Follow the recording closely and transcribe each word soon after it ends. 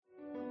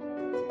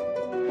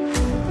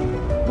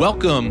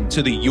Welcome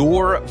to the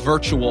Your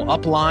Virtual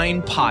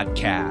Upline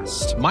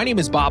podcast. My name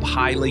is Bob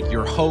Heilig,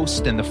 your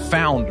host and the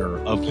founder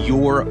of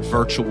Your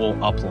Virtual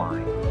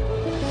Upline.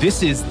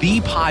 This is the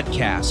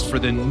podcast for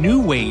the new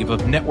wave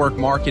of network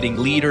marketing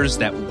leaders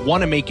that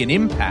want to make an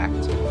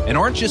impact and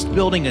aren't just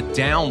building a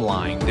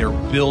downline, they're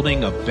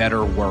building a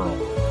better world.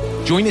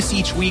 Join us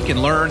each week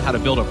and learn how to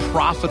build a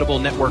profitable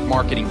network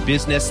marketing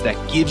business that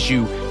gives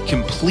you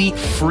complete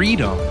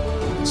freedom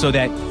so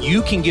that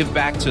you can give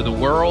back to the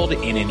world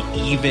in an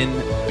even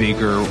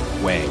bigger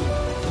way.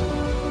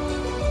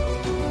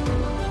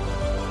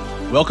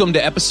 Welcome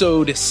to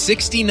episode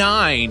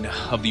 69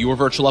 of the Your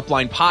Virtual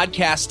Upline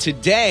podcast.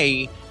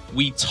 Today,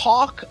 we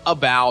talk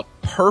about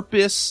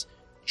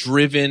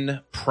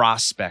purpose-driven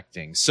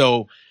prospecting.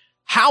 So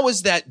how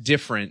is that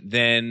different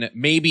than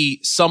maybe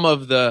some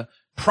of the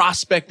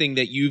prospecting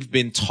that you've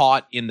been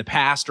taught in the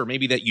past, or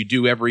maybe that you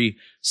do every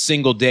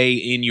single day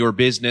in your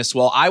business?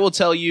 Well, I will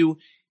tell you,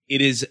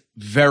 it is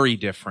very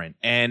different.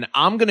 And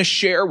I'm going to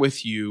share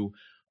with you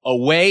a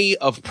way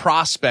of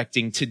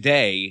prospecting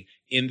today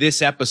in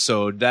this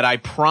episode that I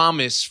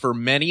promise for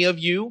many of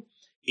you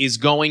is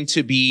going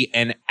to be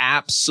an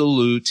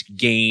absolute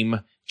game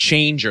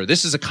changer.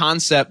 This is a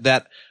concept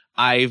that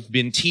I've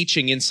been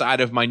teaching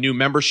inside of my new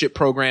membership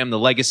program, the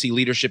Legacy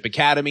Leadership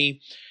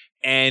Academy.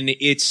 And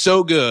it's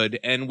so good.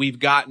 And we've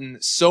gotten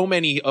so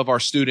many of our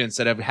students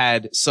that have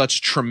had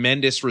such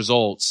tremendous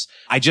results.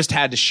 I just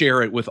had to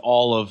share it with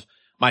all of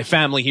my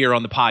family here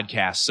on the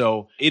podcast.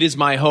 So it is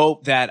my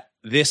hope that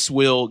this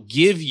will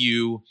give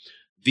you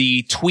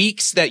the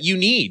tweaks that you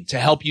need to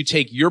help you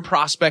take your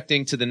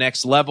prospecting to the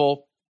next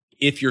level.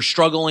 If you're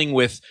struggling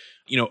with,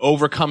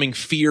 overcoming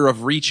fear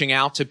of reaching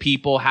out to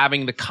people,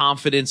 having the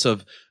confidence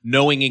of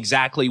knowing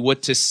exactly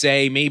what to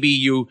say, maybe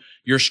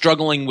you're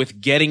struggling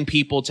with getting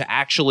people to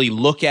actually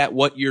look at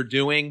what you're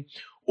doing,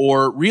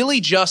 or really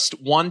just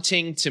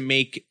wanting to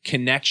make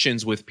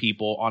connections with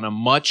people on a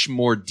much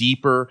more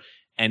deeper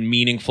and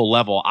meaningful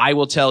level, I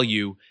will tell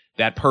you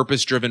that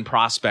purpose-driven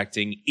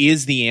prospecting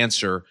is the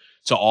answer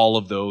to all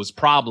of those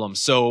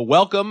problems. So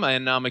welcome,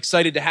 and I'm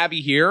excited to have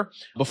you here.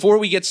 Before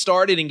we get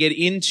started and get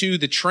into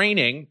the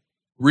training,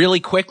 really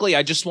quickly,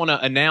 I just want to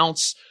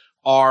announce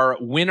our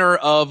winner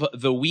of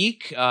the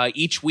week.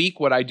 Each week,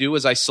 what I do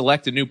is I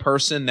select a new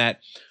person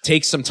that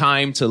takes some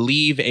time to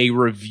leave a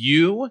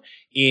review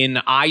in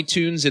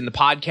iTunes, in the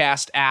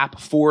podcast app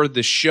for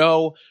the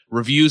show.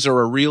 Reviews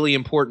are a really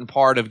important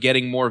part of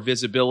getting more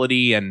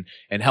visibility and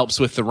helps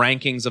with the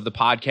rankings of the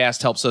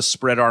podcast, helps us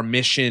spread our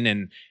mission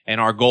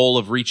and our goal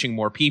of reaching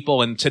more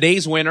people. And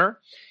today's winner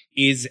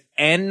is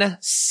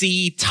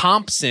NC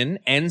Thompson.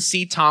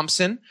 NC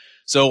Thompson.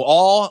 So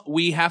all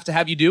we have to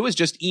have you do is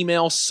just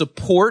email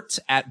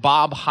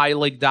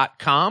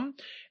support@bobheilig.com,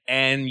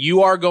 and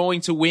you are going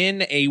to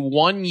win a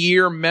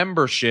 1-year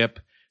membership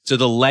to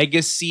the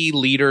Legacy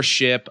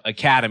Leadership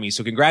Academy.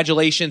 So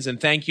congratulations, and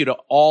thank you to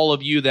all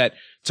of you that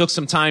took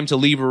some time to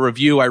leave a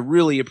review. I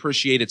really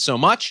appreciate it so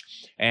much.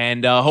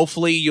 And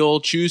hopefully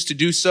you'll choose to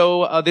do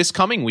so this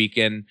coming week,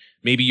 and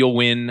maybe you'll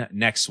win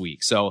next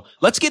week. So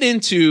let's get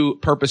into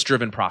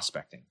purpose-driven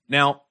prospecting.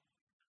 Now,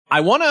 I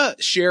want to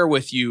share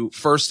with you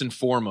first and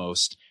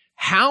foremost,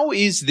 how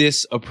is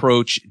this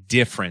approach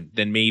different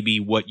than maybe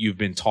what you've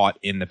been taught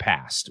in the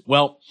past?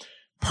 Well,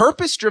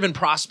 purpose-driven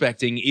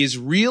prospecting is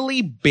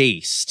really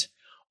based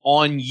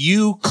on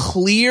you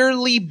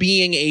clearly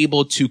being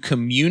able to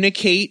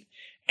communicate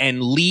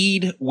and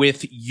lead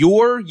with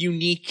your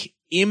unique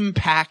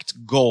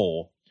impact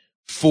goal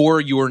for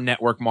your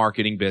network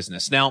marketing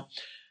business. Now,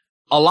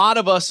 a lot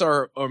of us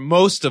or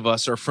most of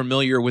us are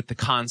familiar with the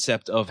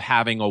concept of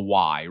having a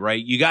why,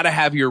 right? You got to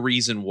have your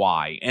reason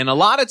why. And a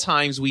lot of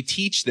times we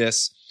teach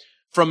this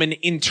from an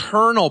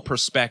internal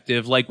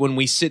perspective, like when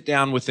we sit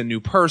down with a new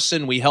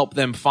person, we help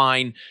them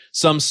find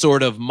some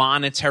sort of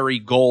monetary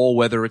goal,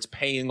 whether it's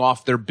paying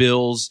off their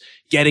bills,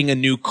 getting a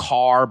new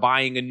car,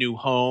 buying a new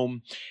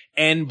home.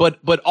 But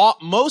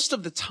most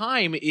of the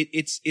time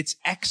it's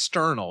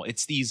external.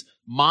 It's these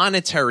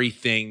monetary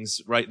things,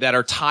 right, that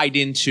are tied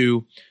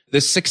into the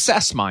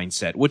success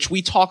mindset, which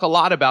we talk a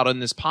lot about on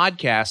this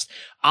podcast.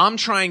 I'm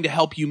trying to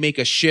help you make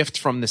a shift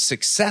from the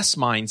success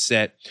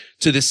mindset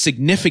to the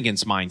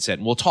significance mindset.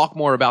 And we'll talk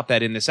more about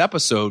that in this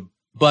episode.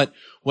 But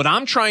what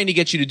I'm trying to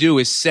get you to do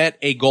is set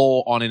a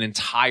goal on an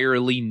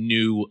entirely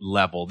new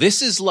level.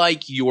 This is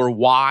like your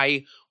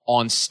why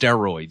on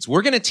steroids.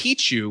 We're going to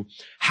teach you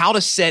how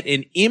to set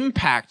an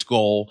impact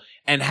goal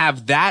and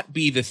have that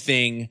be the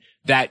thing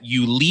that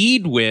you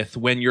lead with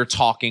when you're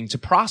talking to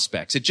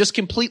prospects. It just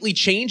completely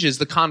changes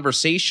the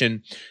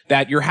conversation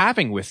that you're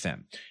having with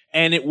them.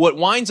 And what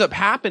winds up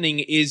happening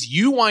is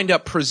you wind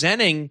up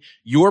presenting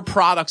your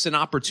products and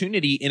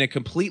opportunity in a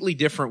completely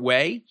different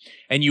way,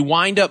 and you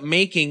wind up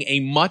making a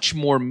much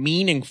more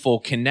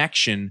meaningful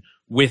connection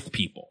with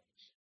people.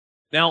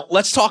 Now,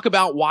 let's talk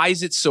about why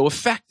is it so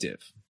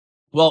effective?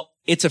 Well,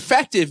 it's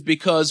effective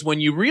because when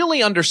you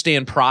really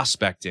understand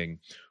prospecting,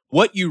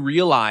 what you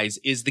realize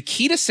is the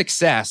key to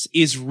success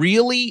is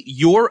really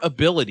your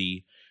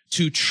ability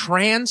to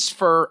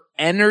transfer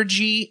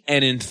energy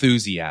and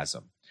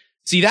enthusiasm.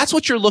 See, that's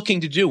what you're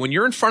looking to do. When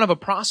you're in front of a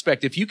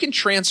prospect, if you can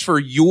transfer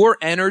your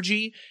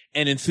energy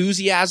and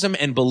enthusiasm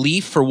and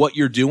belief for what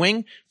you're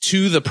doing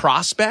to the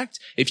prospect,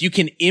 if you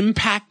can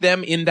impact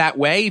them in that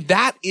way,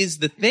 that is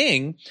the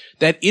thing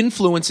that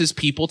influences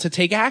people to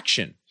take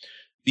action.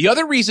 The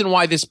other reason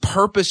why this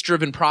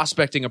purpose-driven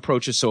prospecting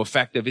approach is so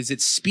effective is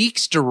it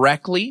speaks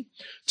directly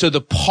to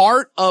the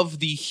part of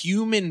the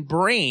human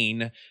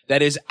brain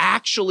that is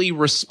actually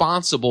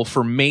responsible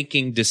for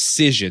making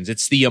decisions.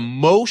 It's the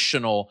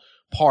emotional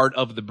part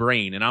of the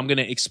brain. And I'm going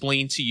to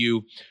explain to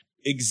you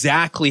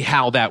exactly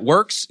how that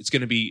works. It's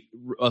going to be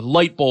a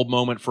light bulb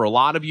moment for a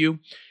lot of you.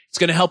 It's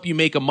going to help you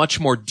make a much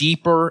more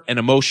deeper and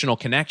emotional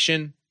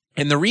connection.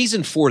 And the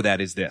reason for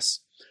that is this.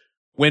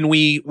 When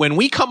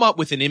we come up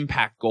with an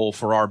impact goal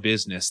for our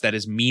business that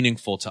is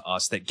meaningful to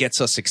us, that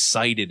gets us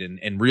excited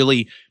and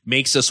really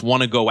makes us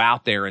want to go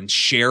out there and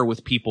share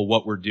with people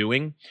what we're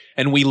doing,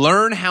 and we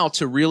learn how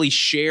to really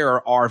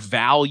share our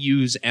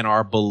values and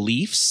our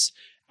beliefs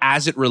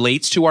as it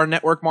relates to our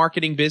network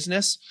marketing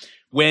business,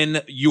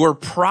 when your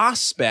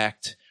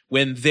prospect,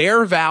 when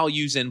their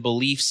values and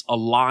beliefs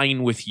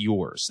align with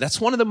yours,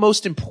 that's one of the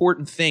most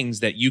important things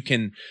that you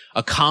can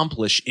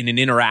accomplish in an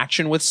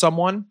interaction with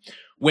someone.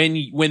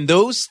 When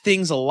those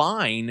things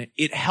align,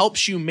 it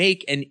helps you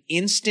make an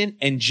instant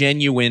and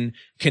genuine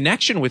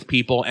connection with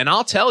people. And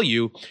I'll tell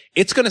you,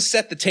 it's going to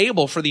set the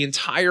table for the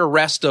entire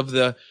rest of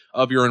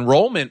your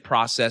enrollment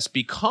process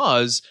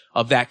because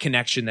of that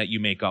connection that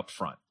you make up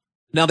front.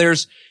 Now,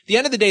 at the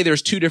end of the day,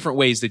 there's two different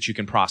ways that you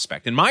can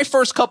prospect. In my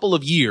first couple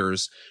of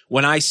years,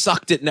 when I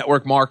sucked at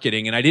network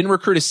marketing and I didn't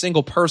recruit a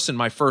single person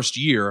my first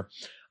year,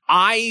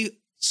 I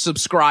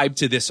subscribed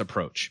to this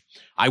approach.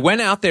 I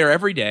went out there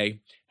every day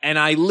and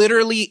I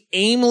literally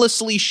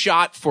aimlessly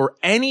shot for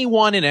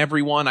anyone and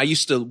everyone. I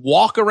used to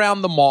walk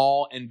around the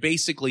mall and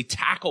basically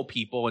tackle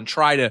people and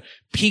try to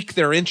pique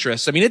their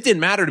interest. I mean, it didn't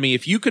matter to me.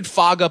 If you could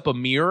fog up a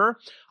mirror,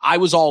 I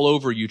was all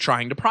over you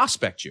trying to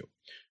prospect you.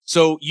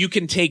 So you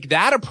can take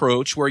that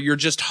approach where you're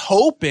just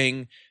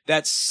hoping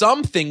that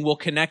something will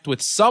connect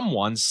with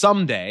someone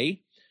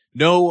someday.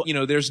 No,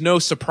 there's no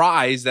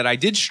surprise that I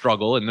did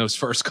struggle in those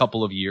first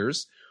couple of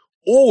years.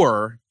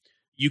 Or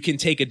you can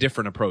take a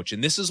different approach.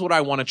 And this is what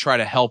I want to try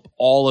to help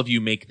all of you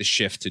make the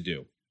shift to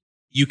do.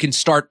 You can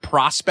start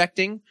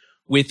prospecting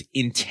with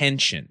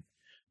intention,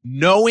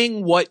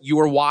 knowing what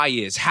your why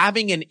is,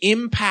 having an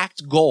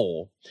impact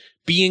goal,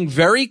 being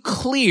very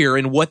clear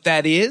in what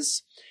that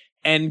is,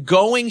 and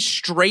going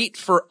straight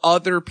for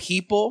other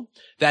people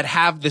that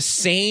have the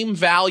same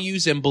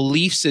values and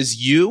beliefs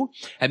as you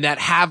and that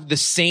have the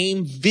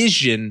same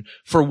vision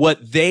for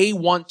what they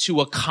want to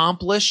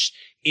accomplish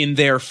in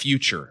their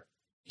future.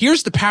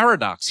 Here's the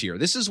paradox here.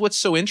 This is what's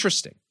so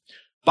interesting.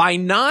 By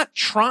not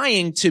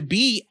trying to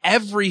be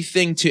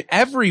everything to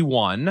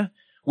everyone,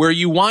 where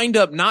you wind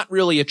up not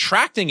really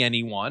attracting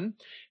anyone,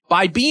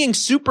 by being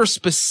super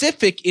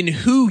specific in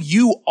who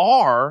you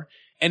are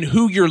and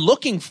who you're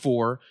looking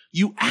for,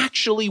 you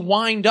actually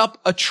wind up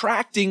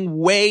attracting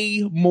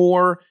way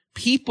more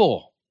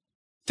people.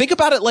 Think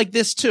about it like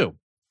this too.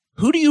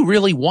 Who do you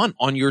really want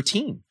on your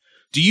team?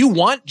 Do you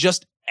want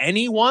just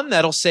anyone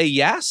that'll say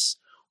yes?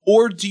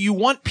 Or do you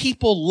want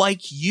people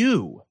like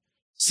you?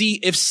 See,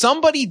 if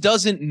somebody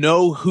doesn't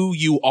know who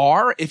you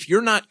are, if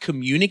you're not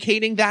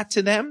communicating that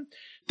to them,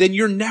 then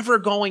you're never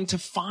going to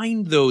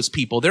find those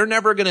people. They're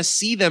never going to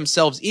see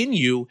themselves in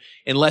you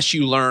unless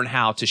you learn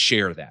how to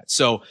share that.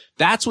 So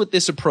that's what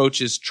this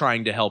approach is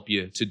trying to help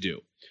you to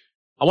do.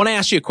 I want to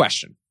ask you a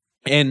question.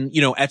 And,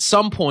 at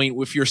some point,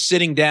 if you're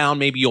sitting down,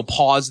 maybe you'll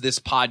pause this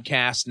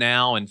podcast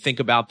now and think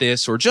about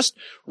this, or just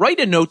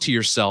write a note to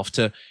yourself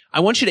I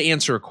want you to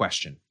answer a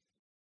question.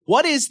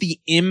 What is the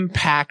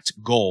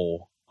impact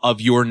goal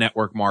of your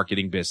network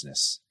marketing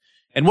business?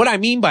 And what I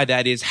mean by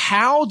that is,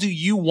 how do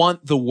you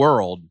want the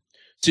world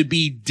to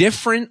be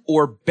different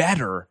or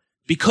better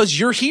because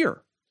you're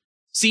here?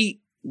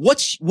 See,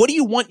 what do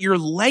you want your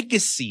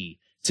legacy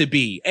to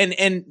be?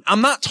 And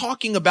I'm not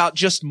talking about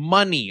just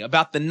money,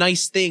 about the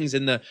nice things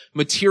and the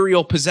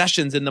material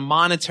possessions and the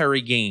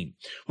monetary gain.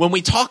 When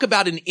we talk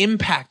about an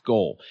impact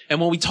goal and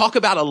when we talk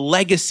about a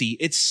legacy,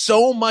 it's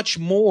so much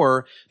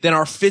more than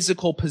our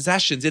physical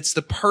possessions. It's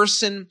the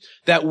person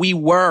that we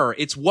were.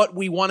 It's what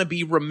we want to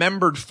be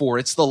remembered for.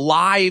 It's the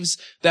lives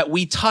that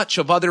we touch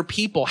of other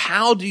people.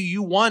 How do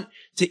you want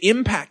to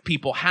impact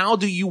people? How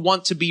do you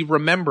want to be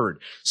remembered?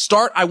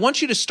 I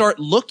want you to start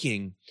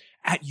looking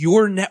at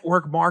your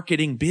network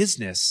marketing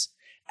business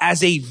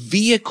as a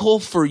vehicle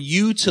for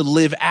you to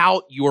live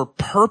out your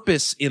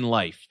purpose in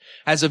life,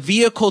 as a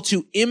vehicle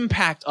to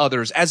impact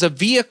others, as a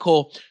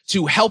vehicle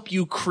to help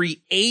you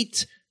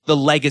create the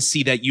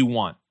legacy that you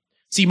want.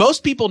 See,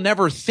 most people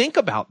never think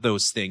about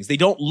those things. They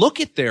don't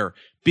look at their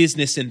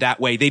business in that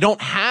way. They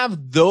don't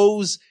have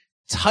those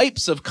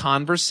types of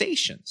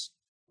conversations.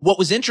 What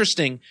was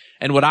interesting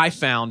and what I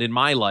found in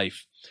my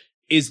life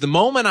is the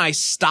moment I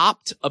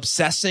stopped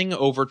obsessing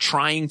over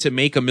trying to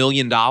make $1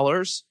 million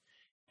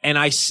and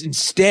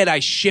instead I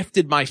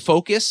shifted my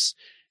focus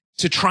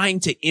to trying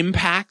to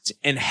impact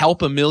and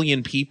help 1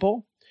 million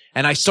people.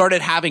 and I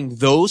started having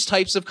those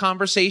types of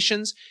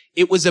conversations,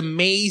 it was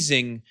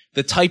amazing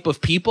the type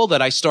of people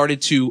that I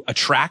started to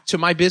attract to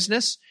my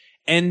business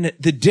and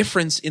the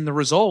difference in the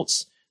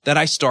results that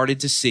I started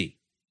to see.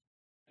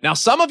 Now,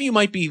 some of you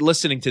might be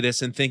listening to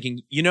this and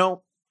thinking,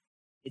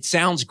 it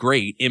sounds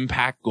great.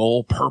 Impact,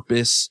 goal,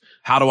 purpose.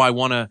 How do I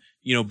want to,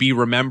 be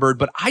remembered?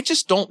 But I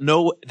just don't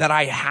know that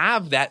I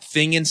have that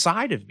thing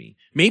inside of me.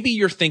 Maybe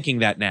you're thinking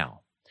that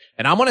now.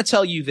 And I want to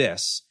tell you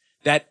this,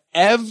 that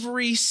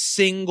every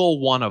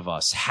single one of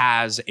us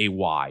has a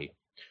why.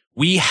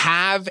 We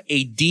have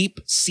a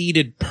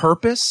deep-seated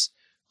purpose,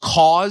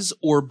 cause,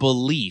 or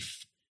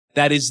belief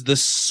that is the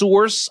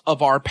source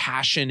of our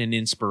passion and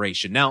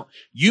inspiration. Now,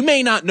 you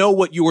may not know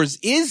what yours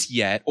is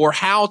yet or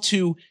how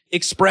to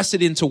express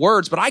it into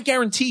words, but I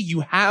guarantee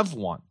you have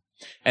one.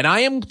 And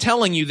I am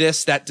telling you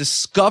this, that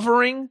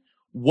discovering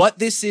what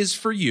this is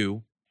for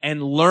you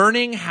and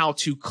learning how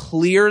to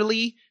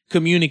clearly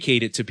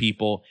communicate it to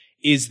people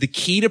is the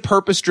key to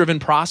purpose-driven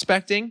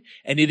prospecting,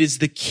 and it is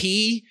the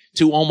key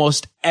to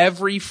almost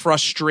every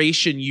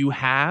frustration you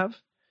have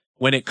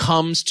when it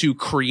comes to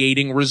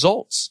creating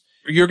results.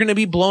 You're going to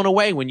be blown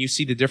away when you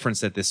see the difference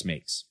that this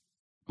makes.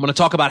 I'm going to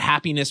talk about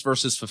happiness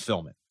versus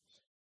fulfillment.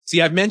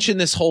 See, I've mentioned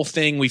this whole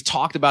thing. We've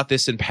talked about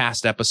this in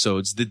past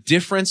episodes. The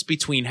difference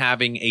between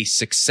having a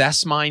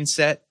success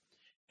mindset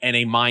and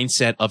a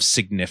mindset of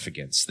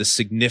significance, the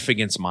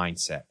significance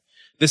mindset.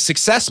 The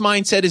success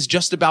mindset is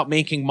just about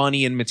making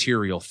money and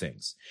material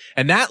things.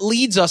 And that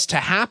leads us to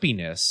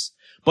happiness.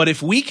 But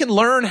if we can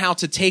learn how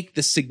to take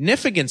the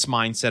significance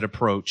mindset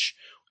approach,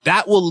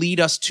 that will lead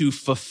us to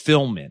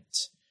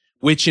fulfillment,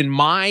 which in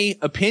my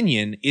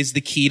opinion is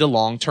the key to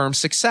long-term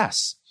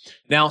success.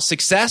 Now,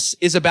 success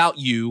is about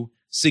you.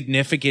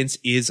 Significance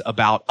is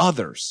about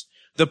others.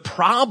 The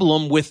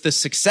problem with the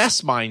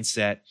success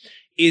mindset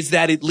is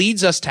that it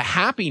leads us to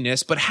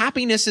happiness, but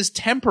happiness is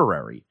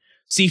temporary.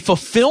 See,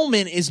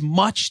 fulfillment is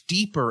much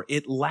deeper.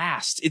 It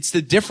lasts. It's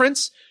the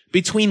difference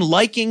between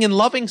liking and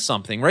loving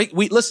something, right?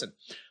 We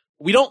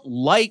don't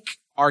like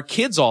our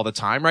kids all the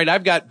time, right?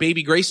 I've got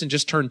baby Grayson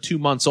just turned 2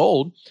 months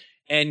old,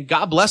 and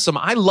God bless him.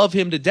 I love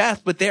him to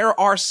death, but there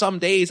are some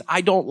days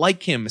I don't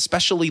like him,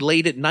 especially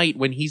late at night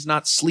when he's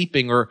not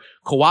sleeping or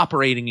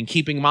cooperating and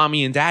keeping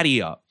mommy and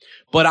daddy up.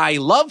 But I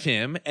love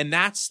him, and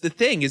that's the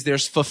thing, is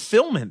there's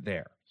fulfillment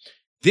there.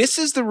 This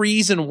is the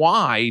reason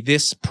why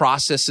this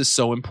process is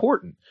so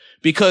important,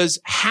 because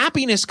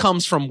happiness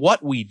comes from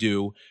what we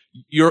do.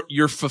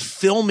 Your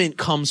fulfillment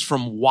comes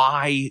from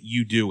why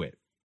you do it.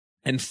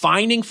 And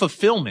finding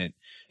fulfillment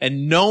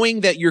and knowing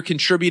that you're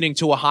contributing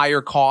to a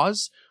higher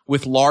cause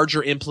with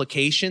larger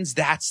implications,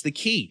 that's the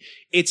key.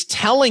 It's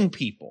telling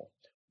people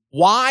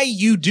why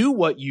you do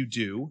what you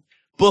do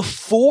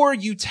before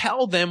you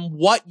tell them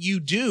what you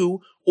do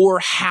or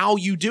how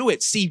you do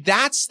it. See,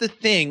 that's the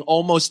thing.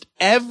 Almost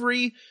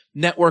every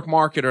network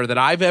marketer that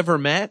I've ever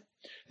met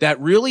that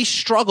really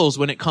struggles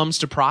when it comes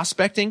to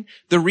prospecting,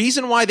 the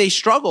reason why they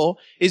struggle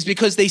is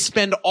because they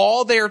spend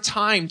all their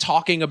time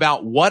talking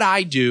about what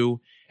I do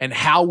and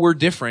how we're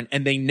different,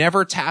 and they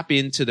never tap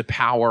into the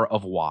power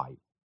of why.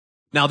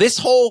 Now, this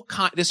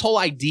whole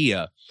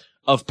idea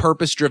of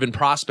purpose-driven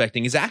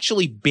prospecting is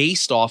actually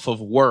based off of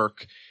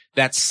work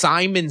that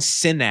Simon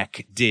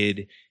Sinek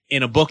did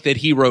in a book that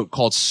he wrote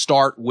called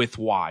Start With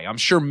Why. I'm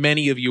sure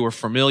many of you are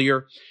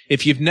familiar.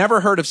 If you've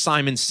never heard of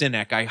Simon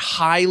Sinek, I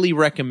highly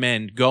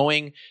recommend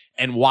going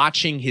and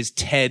watching his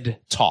TED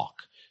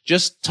Talk.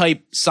 Just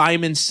type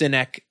Simon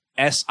Sinek,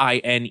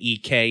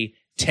 S-I-N-E-K,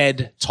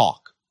 TED Talk.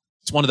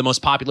 It's one of the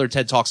most popular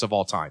TED Talks of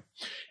all time.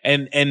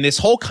 And this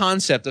whole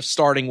concept of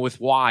starting with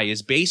why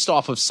is based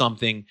off of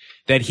something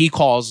that he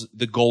calls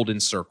the golden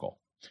circle.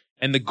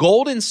 And the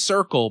golden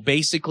circle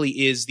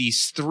basically is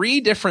these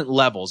 3 different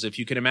levels. If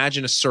you can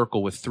imagine a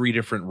circle with 3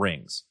 different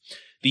rings.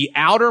 The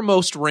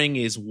outermost ring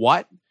is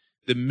what,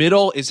 the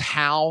middle is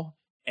how,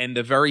 and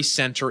the very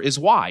center is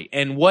why.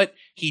 And what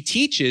he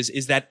teaches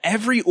is that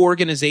every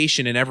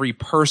organization and every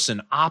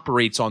person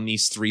operates on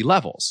these 3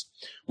 levels.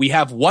 We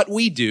have what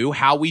we do,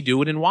 how we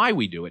do it, and why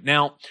we do it.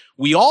 Now,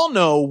 we all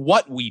know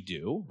what we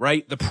do,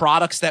 right? The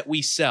products that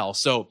we sell.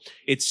 So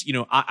it's,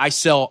 I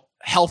sell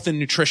health and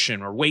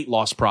nutrition or weight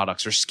loss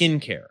products or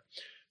skincare.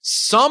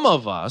 Some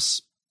of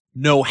us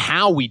know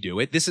how we do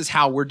it. This is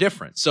how we're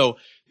different. So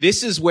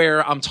this is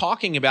where I'm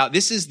talking about.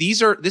 This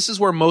is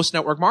where most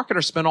network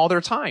marketers spend all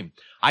their time.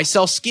 I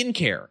sell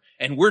skincare,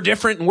 and we're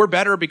different and we're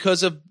better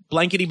because of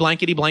blankety,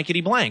 blankety,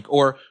 blankety, blank.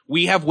 Or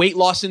we have weight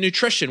loss and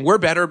nutrition. We're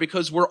better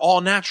because we're all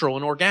natural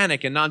and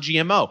organic and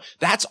non-GMO.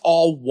 That's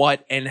all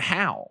what and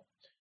how.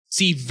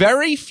 See,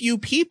 very few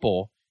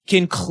people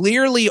can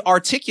clearly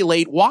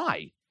articulate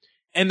why.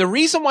 And the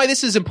reason why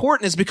this is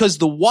important is because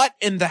the what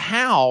and the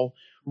how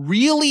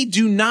really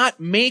do not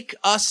make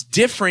us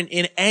different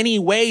in any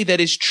way that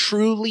is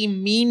truly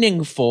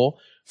meaningful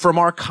from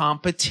our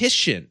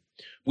competition.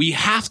 We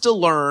have to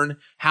learn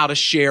how to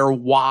share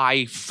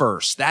why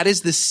first. That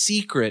is the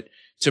secret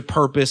to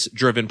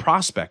purpose-driven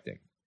prospecting.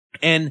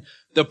 And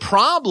the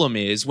problem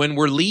is when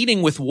we're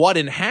leading with what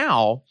and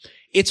how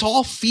It's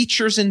all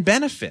features and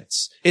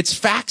benefits. It's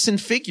facts and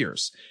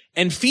figures.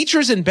 And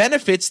features and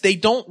benefits, they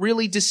don't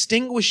really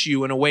distinguish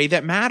you in a way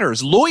that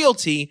matters.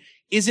 Loyalty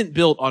isn't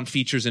built on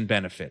features and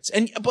benefits.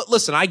 But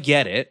listen, I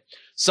get it.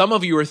 Some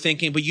of you are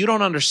thinking, but you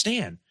don't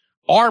understand.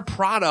 Our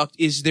product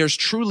is, there's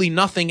truly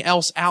nothing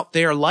else out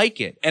there like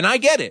it. And I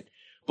get it.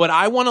 But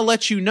I want to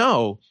let you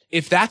know,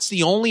 if that's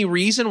the only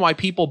reason why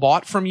people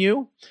bought from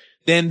you,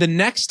 then the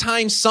next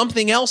time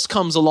something else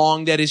comes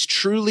along that is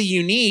truly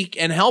unique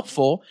and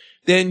helpful,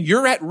 then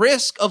you're at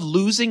risk of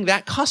losing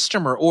that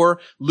customer or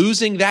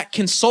losing that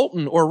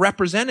consultant or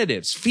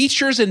representatives.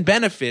 Features and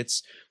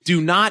benefits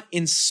do not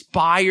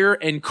inspire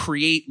and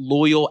create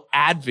loyal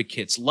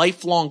advocates,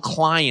 lifelong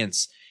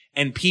clients,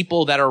 and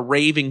people that are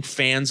raving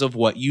fans of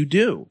what you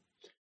do.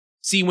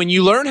 See, when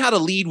you learn how to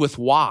lead with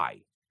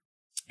why,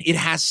 it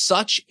has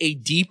such a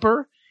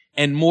deeper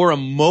and more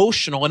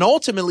emotional and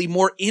ultimately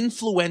more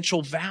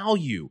influential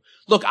value.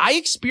 Look, I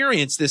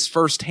experienced this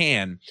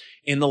firsthand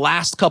in the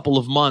last couple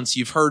of months.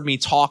 You've heard me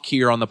talk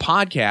here on the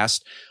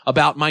podcast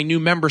about my new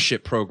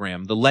membership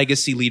program, the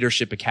Legacy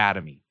Leadership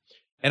Academy.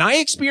 And I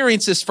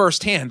experienced this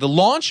firsthand. The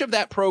launch of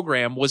that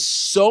program was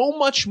so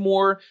much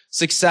more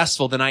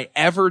successful than I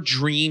ever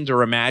dreamed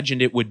or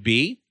imagined it would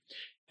be.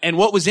 And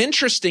what was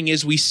interesting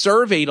is we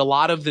surveyed a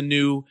lot of the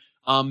new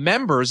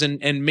members, and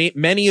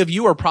many of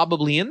you are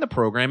probably in the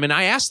program. And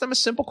I asked them a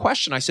simple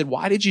question. I said,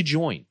 why did you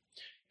join?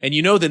 And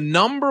you know, the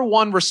number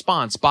one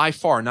response by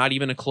far, not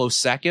even a close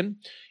second,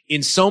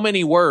 in so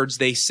many words,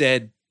 they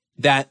said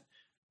that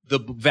the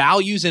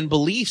values and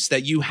beliefs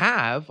that you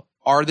have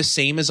are the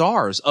same as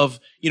ours.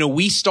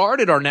 We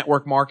started our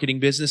network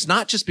marketing business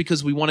not just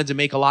because we wanted to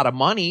make a lot of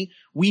money.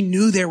 We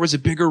knew there was a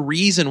bigger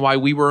reason why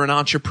we were an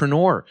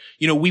entrepreneur.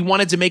 We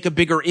wanted to make a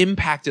bigger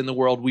impact in the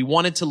world. We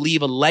wanted to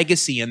leave a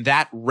legacy, and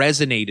that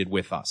resonated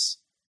with us.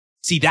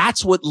 See,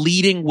 that's what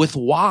leading with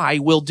why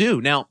will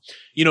do. Now,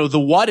 the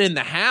what and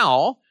the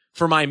how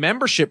for my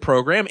membership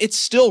program, it's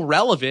still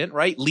relevant,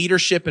 right?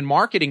 Leadership and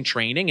marketing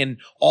training and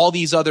all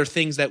these other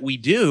things that we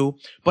do.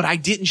 But I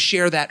didn't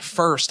share that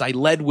first. I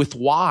led with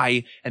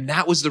why. And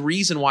that was the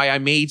reason why I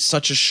made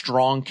such a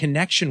strong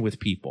connection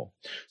with people.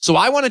 So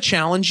I want to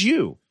challenge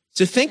you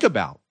to think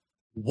about,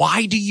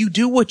 why do you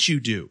do what you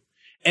do?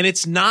 And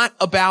it's not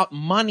about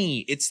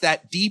money. It's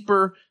that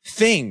deeper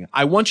thing.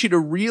 I want you to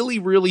really,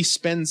 really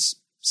spend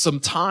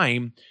some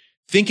time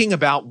thinking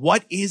about,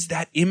 what is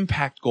that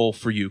impact goal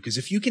for you? Because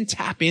if you can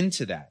tap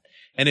into that,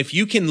 and if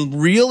you can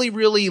really,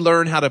 really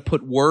learn how to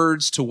put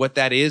words to what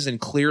that is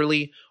and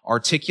clearly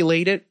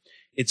articulate it,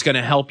 it's going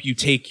to help you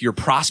take your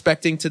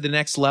prospecting to the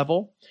next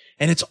level.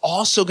 And it's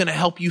also going to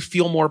help you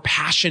feel more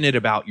passionate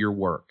about your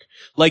work,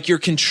 like you're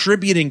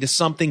contributing to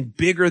something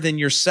bigger than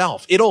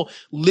yourself. It'll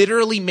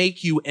literally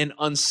make you an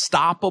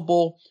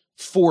unstoppable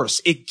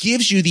force. It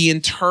gives you the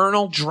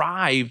internal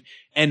drive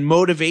and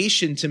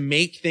motivation to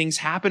make things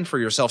happen for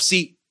yourself.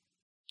 See,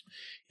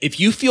 if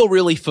you feel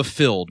really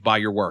fulfilled by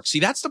your work,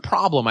 that's the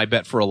problem, I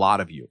bet, for a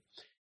lot of you,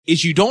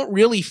 is you don't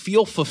really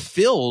feel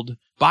fulfilled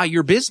by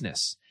your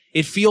business.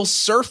 It feels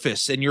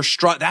surface, and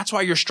that's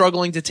why you're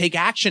struggling to take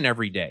action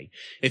every day.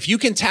 If you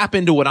can tap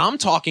into what I'm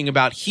talking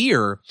about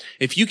here,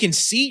 if you can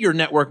see your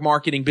network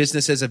marketing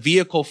business as a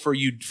vehicle for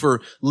you,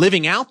 for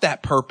living out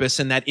that purpose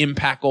and that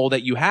impact goal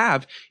that you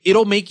have,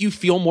 it'll make you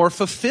feel more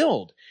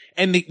fulfilled.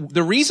 And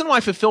the reason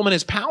why fulfillment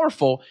is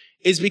powerful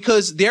is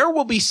because there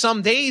will be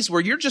some days where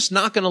you're just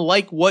not going to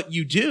like what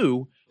you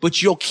do,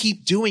 but you'll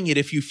keep doing it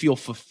if you feel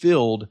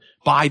fulfilled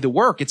by the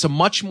work. It's a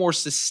much more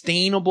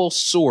sustainable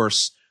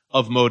source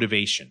of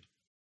motivation.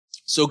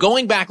 So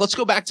let's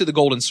go back to the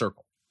golden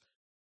circle.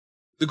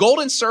 The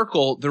golden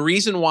circle, the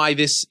reason why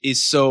this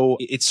is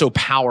it's so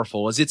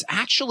powerful is it's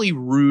actually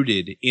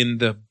rooted in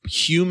the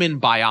human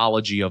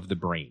biology of the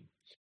brain.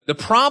 The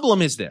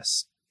problem is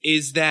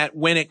that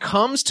when it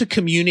comes to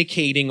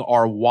communicating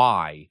our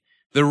why,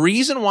 the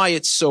reason why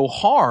it's so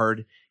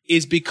hard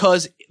is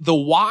because the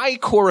why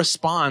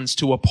corresponds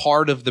to a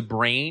part of the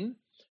brain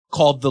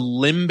called the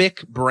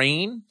limbic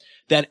brain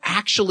that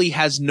actually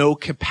has no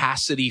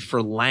capacity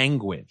for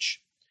language.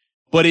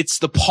 But it's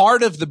the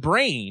part of the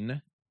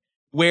brain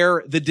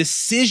where the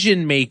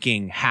decision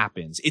making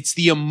happens. It's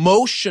the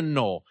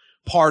emotional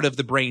part of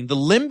the brain. The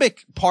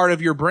limbic part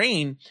of your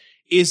brain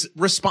is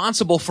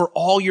responsible for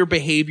all your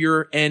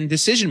behavior and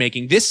decision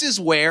making. This is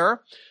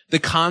where the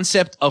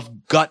concept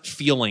of gut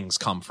feelings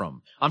come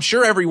from. I'm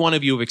sure every one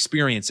of you have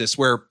experienced this,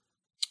 where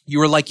you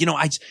were like,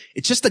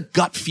 it's just a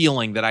gut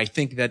feeling that I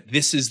think that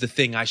this is the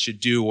thing I should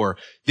do, or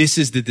this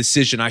is the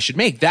decision I should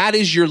make. That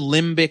is your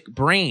limbic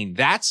brain.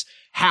 That's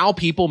how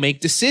people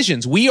make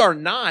decisions. We are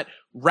not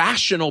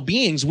rational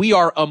beings. We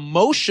are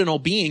emotional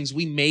beings.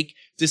 We make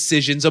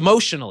decisions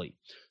emotionally.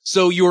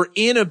 So your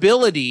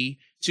inability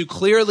to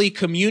clearly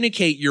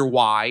communicate your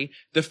why,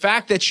 the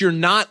fact that you're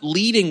not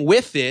leading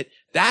with it,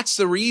 that's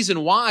the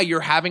reason why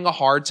you're having a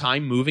hard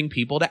time moving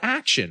people to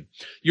action.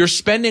 You're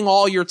spending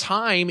all your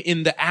time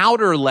in the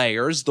outer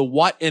layers, the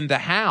what and the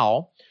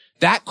how.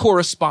 That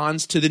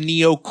corresponds to the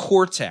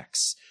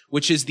neocortex,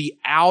 which is the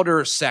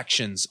outer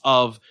sections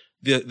of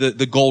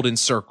the golden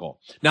circle.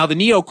 Now, the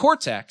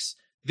neocortex,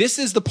 this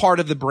is the part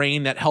of the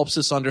brain that helps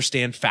us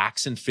understand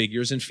facts and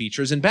figures and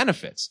features and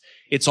benefits.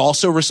 It's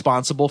also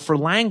responsible for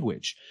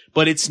language,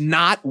 but it's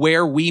not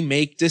where we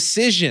make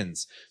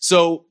decisions.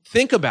 So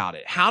think about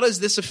it. How does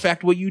this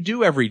affect what you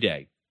do every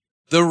day?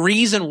 The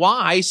reason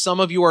why some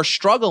of you are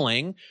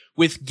struggling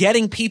with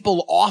getting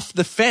people off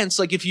the fence,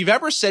 like if you've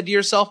ever said to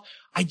yourself,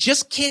 I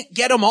just can't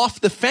get them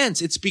off the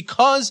fence, it's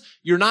because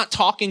you're not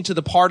talking to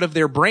the part of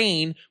their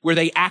brain where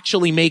they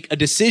actually make a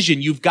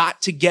decision. You've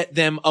got to get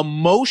them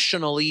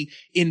emotionally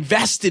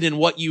invested in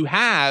what you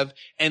have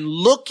and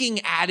looking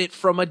at it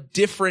from a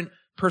different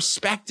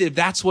perspective.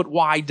 That's what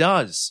why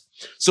does.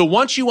 So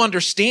once you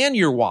understand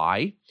your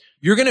why,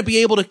 you're going to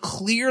be able to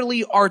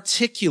clearly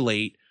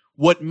articulate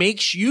what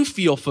makes you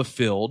feel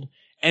fulfilled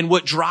and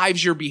what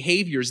drives your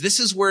behaviors. This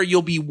is where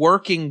you'll be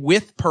working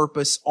with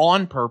purpose,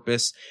 on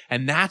purpose,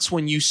 and that's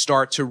when you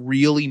start to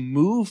really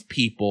move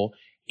people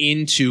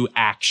into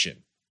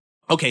action.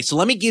 Okay, so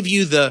let me give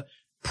you the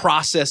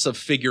process of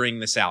figuring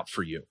this out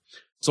for you.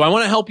 So I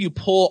want to help you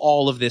pull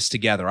all of this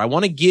together. I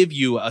want to give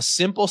you a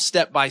simple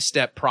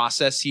step-by-step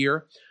process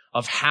here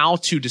of how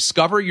to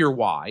discover your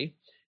why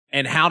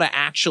and how to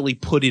actually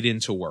put it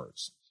into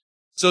words.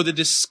 So the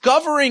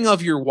discovering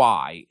of your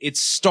why, it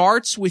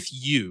starts with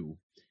you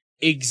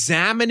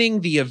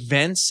examining the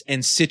events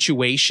and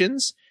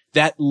situations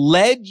that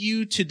led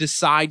you to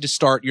decide to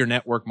start your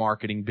network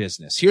marketing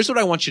business. Here's what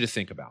I want you to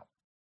think about.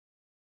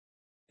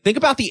 Think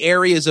about the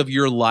areas of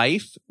your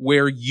life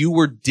where you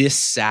were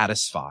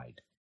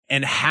dissatisfied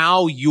and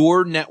how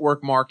your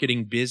network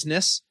marketing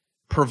business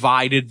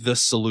provided the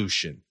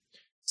solution.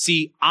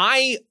 See,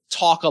 I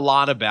talk a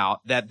lot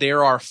about that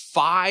there are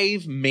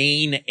 5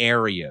 main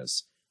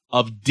areas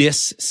of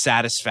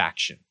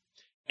dissatisfaction.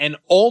 And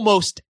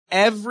almost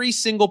every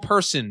single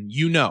person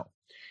you know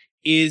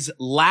is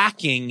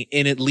lacking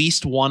in at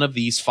least one of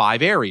these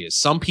 5 areas.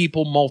 Some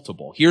people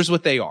multiple. Here's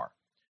what they are.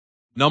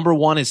 Number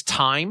 1 is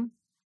time.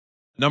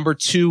 Number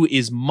 2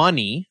 is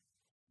money.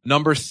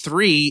 Number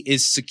 3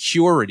 is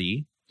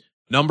security.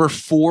 Number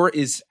 4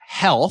 is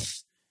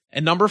health.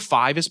 And number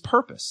 5 is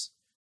purpose.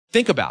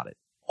 Think about it.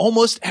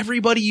 Almost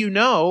everybody you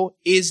know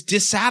is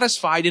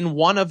dissatisfied in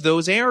one of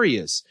those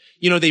areas.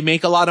 You know, they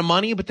make a lot of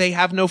money, but they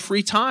have no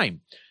free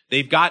time.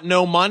 They've got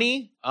no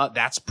money.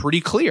 That's pretty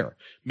clear.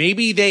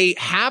 Maybe they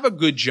have a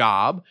good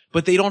job,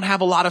 but they don't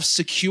have a lot of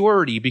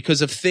security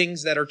because of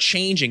things that are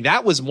changing.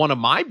 That was one of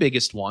my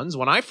biggest ones.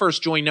 When I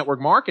first joined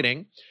network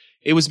marketing,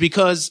 it was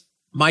because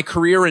my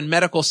career in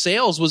medical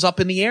sales was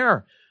up in the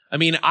air. I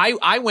mean,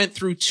 I went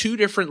through 2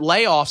 different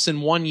layoffs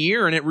in 1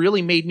 year, and it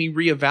really made me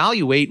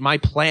reevaluate my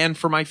plan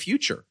for my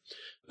future.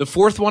 The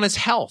 4th one is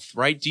health,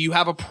 right? Do you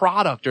have a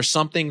product or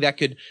something that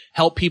could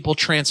help people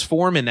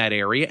transform in that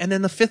area? And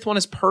then the 5th one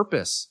is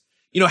purpose.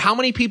 You know, how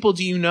many people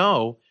do you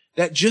know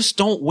that just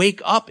don't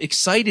wake up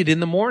excited in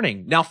the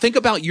morning? Now think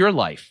about your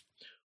life.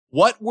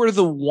 What were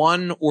the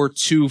 1 or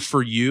 2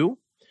 for you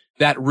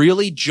that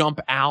really jump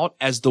out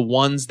as the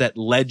ones that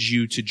led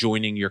you to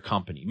joining your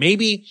company?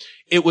 Maybe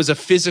it was a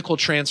physical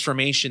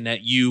transformation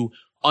that you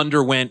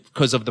underwent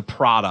because of the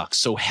product.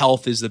 So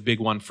health is the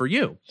big one for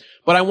you.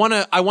 But I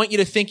want you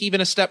to think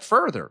even a step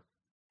further.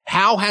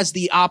 How has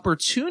the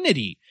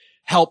opportunity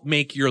helped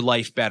make your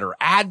life better?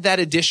 Add that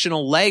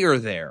additional layer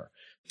there.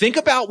 Think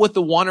about what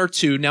the 1 or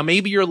 2. Now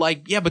maybe you're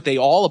like, yeah, but they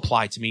all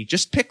apply to me.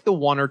 Just pick the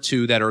 1 or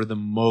 2 that are the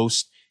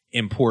most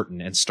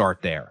important and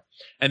start there.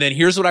 And then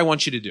here's what I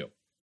want you to do.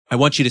 I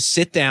want you to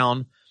sit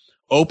down,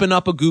 open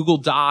up a Google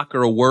Doc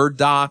or a Word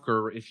doc,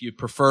 or if you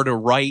prefer to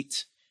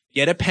write,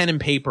 get a pen and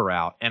paper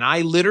out. And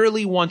I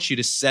literally want you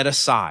to set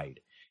aside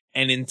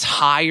an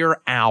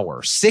entire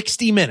hour,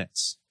 60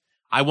 minutes.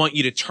 I want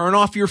you to turn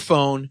off your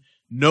phone,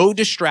 no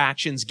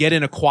distractions, get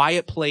in a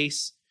quiet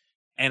place.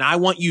 And I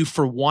want you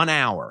for 1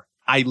 hour.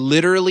 I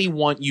literally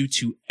want you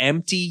to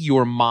empty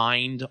your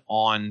mind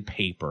on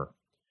paper.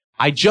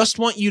 I just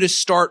want you to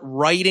start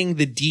writing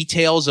the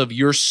details of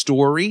your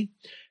story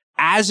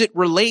as it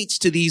relates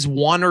to these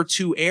 1 or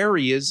 2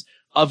 areas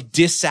of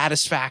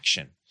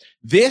dissatisfaction.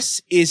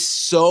 This is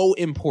so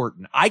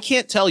important. I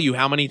can't tell you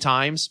how many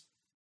times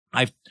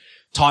I've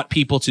taught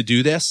people to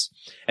do this,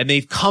 and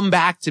they've come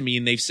back to me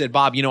and they've said,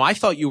 Bob, you know, I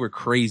thought you were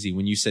crazy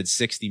when you said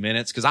 60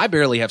 minutes because I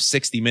barely have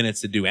 60 minutes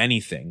to do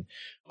anything.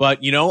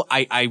 But, you know,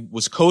 I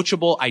was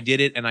coachable. I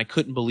did it and I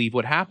couldn't believe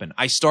what happened.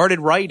 I started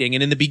writing,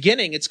 and in the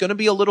beginning, it's going to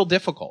be a little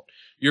difficult.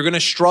 You're going to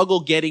struggle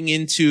getting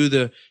into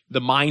the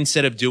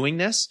mindset of doing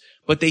this.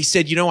 But they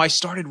said, you know, I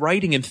started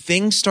writing and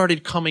things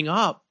started coming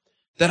up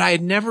that I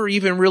had never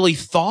even really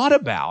thought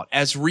about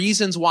as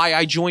reasons why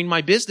I joined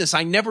my business.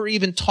 I never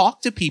even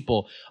talked to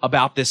people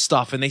about this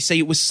stuff. And they say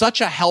it was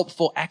such a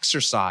helpful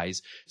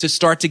exercise to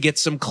start to get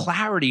some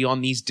clarity on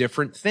these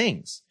different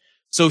things.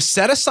 So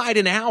set aside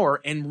an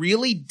hour and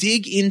really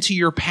dig into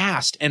your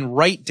past and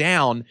write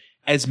down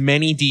as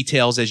many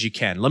details as you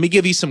can. Let me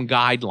give you some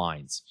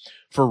guidelines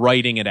for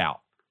writing it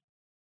out.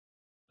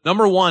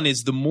 Number 1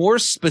 is the more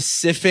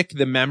specific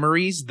the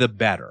memories, the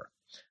better.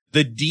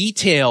 The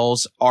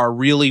details are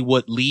really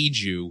what lead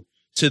you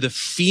to the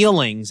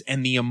feelings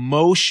and the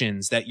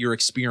emotions that you're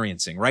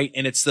experiencing, right?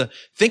 And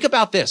think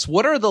about this.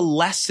 What are the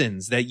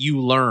lessons that you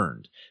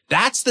learned?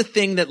 That's the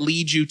thing that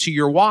leads you to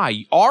your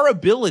why. Our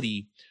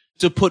ability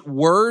to put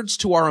words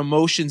to our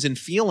emotions and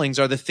feelings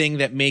are the thing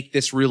that make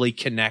this really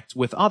connect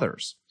with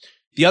others.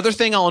 The other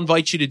thing I'll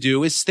invite you to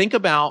do is think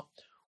about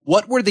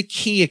what were the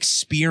key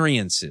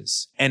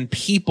experiences and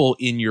people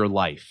in your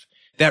life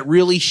that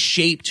really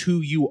shaped who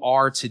you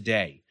are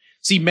today.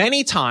 See,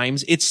 many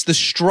times it's the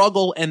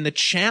struggle and the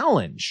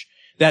challenge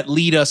that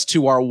lead us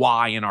to our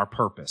why and our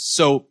purpose.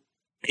 So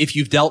if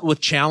you've dealt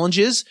with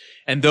challenges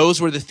and those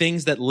were the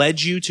things that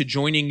led you to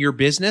joining your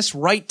business,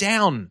 write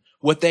down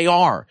what they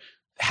are.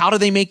 How do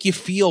they make you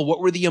feel? What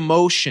were the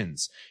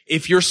emotions?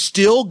 If you're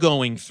still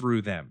going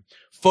through them,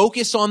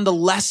 focus on the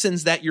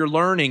lessons that you're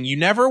learning. You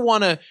never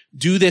want to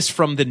do this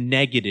from the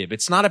negative.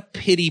 It's not a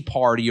pity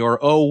party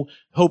or,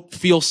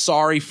 feel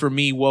sorry for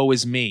me, woe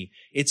is me.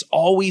 It's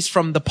always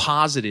from the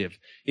positive.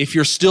 If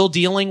you're still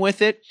dealing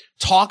with it,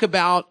 talk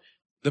about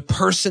the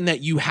person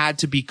that you had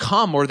to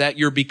become or that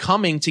you're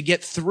becoming to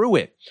get through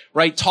it,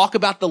 right? Talk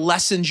about the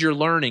lessons you're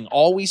learning.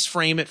 Always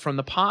frame it from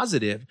the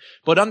positive,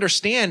 but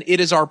understand it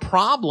is our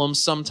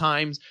problems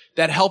sometimes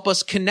that help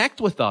us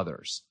connect with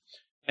others.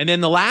 And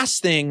then the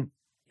last thing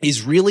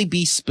is really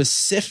be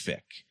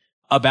specific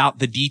about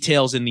the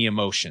details and the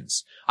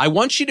emotions. I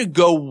want you to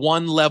go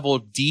one level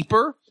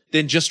deeper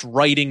than just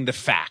writing the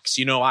facts.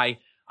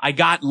 I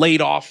got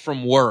laid off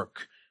from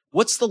work.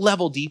 What's the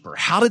level deeper?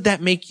 How did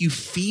that make you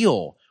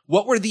feel?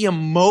 What were the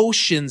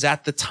emotions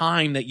at the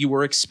time that you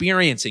were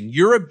experiencing?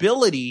 Your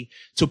ability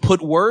to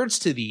put words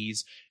to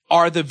these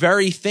are the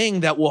very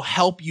thing that will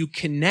help you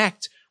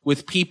connect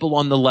with people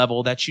on the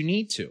level that you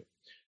need to.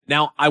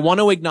 Now, I want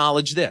to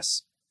acknowledge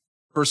this.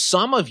 For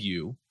some of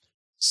you,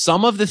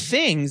 some of the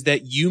things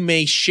that you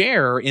may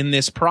share in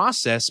this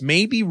process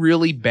may be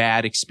really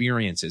bad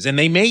experiences, and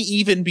they may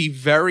even be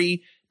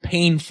very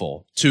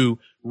painful to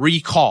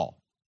recall.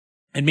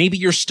 And maybe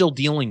you're still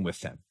dealing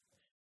with them.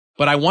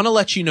 But I want to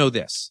let you know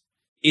this.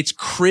 It's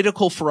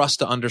critical for us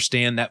to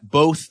understand that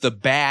both the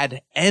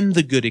bad and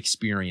the good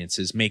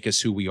experiences make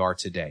us who we are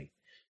today.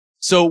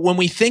 So when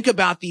we think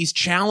about these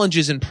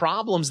challenges and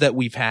problems that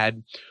we've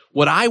had,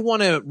 what I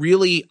want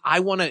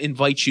to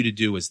invite you to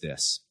do is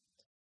this.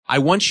 I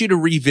want you to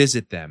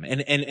revisit them.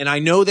 And I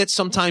know that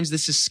sometimes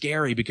this is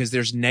scary because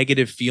there's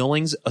negative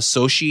feelings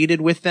associated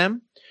with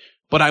them,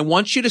 but I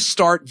want you to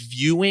start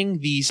viewing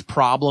these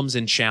problems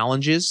and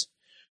challenges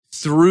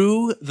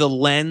through the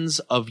lens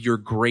of your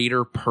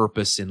greater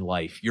purpose in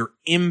life, your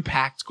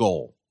impact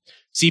goal.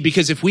 See,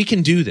 because if we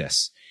can do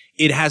this,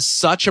 it has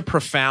such a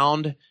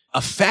profound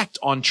effect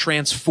on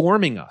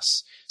transforming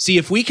us. See,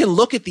 if we can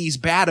look at these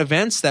bad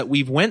events that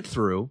we've went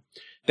through,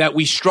 that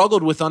we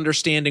struggled with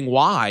understanding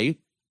why,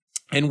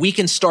 and we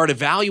can start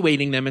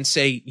evaluating them and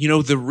say,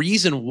 the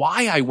reason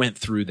why I went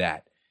through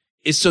that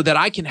is so that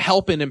I can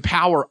help and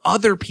empower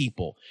other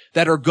people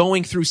that are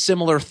going through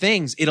similar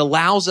things. It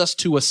allows us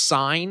to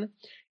assign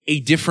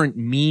a different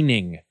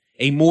meaning,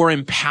 a more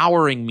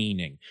empowering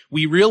meaning.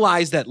 We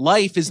realize that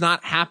life is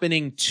not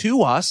happening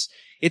to us,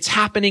 it's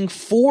happening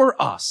for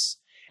us.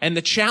 And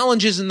the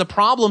challenges and the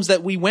problems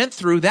that we went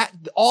through, that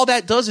all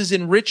that does is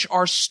enrich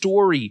our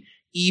story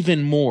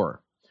even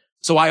more.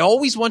 So I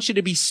always want you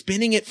to be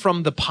spinning it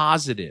from the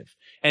positive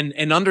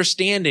and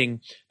understanding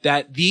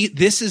that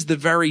this is the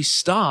very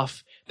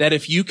stuff that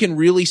if you can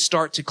really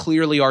start to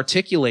clearly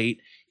articulate,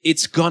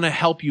 it's going to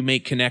help you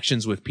make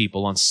connections with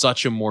people on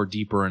such a more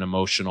deeper and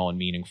emotional and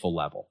meaningful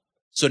level.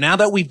 So now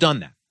that we've done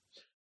that,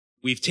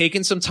 we've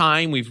taken some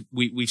time,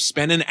 we've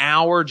spent an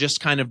hour just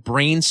kind of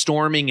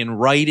brainstorming and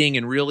writing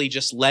and really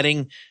just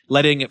letting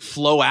it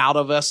flow out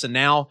of us. And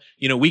now,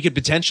 we could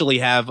potentially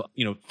have,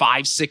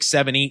 5, 6,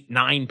 7, 8,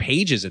 9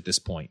 pages at this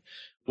point.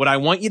 What I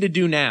want you to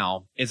do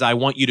now is I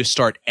want you to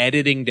start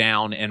editing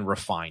down and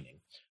refining.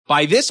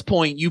 By this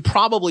point, you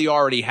probably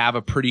already have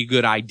a pretty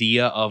good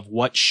idea of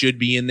what should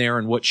be in there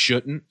and what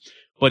shouldn't.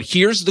 But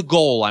here's the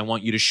goal I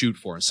want you to shoot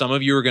for. And some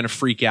of you are going to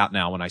freak out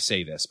now when I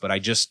say this, but I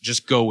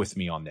just go with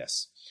me on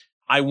this.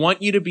 I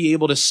want you to be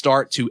able to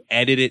start to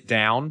edit it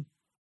down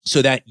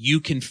so that you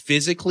can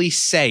physically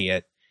say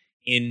it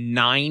in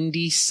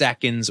 90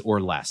 seconds or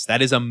less.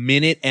 That is a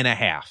minute and a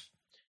half.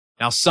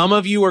 Now, some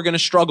of you are going to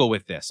struggle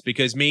with this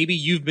because maybe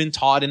you've been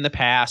taught in the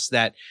past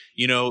that,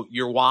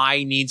 your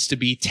why needs to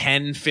be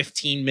 10,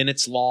 15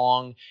 minutes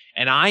long.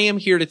 And I am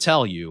here to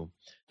tell you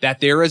that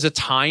there is a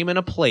time and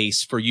a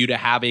place for you to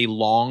have a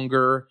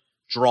longer,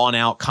 drawn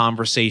out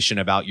conversation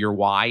about your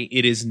why.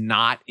 It is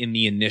not in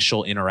the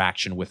initial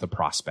interaction with a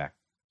prospect.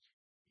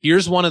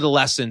 Here's one of the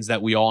lessons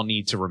that we all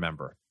need to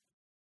remember.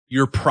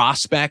 Your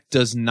prospect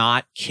does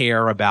not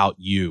care about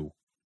you.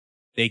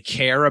 They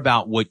care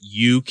about what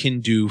you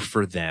can do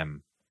for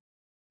them.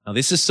 Now,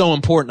 this is so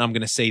important. I'm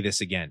going to say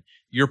this again.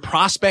 Your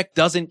prospect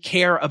doesn't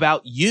care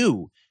about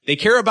you. They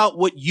care about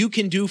what you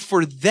can do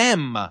for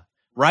them,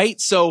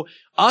 right? So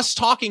us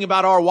talking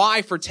about our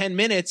why for 10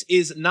 minutes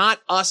is not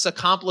us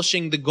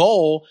accomplishing the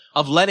goal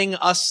of letting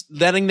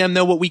them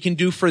know what we can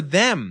do for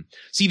them.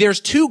 See, there's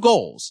two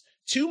goals.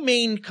 two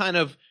main kind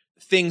of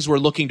things we're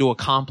looking to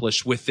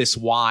accomplish with this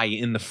why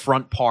in the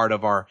front part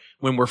of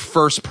when we're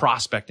first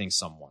prospecting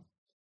someone.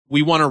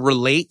 We want to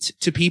relate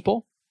to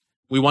people.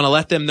 We want to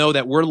let them know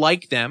that we're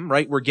like them,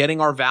 right? We're getting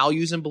our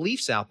values and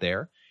beliefs out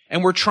there.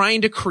 And we're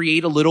trying to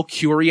create a little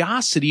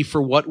curiosity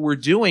for what we're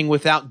doing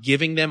without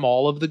giving them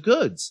all of the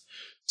goods.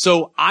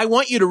 So I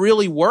want you to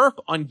really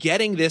work on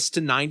getting this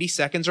to 90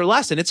 seconds or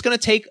less. And it's going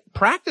to take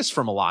practice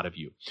from a lot of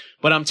you.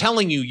 But I'm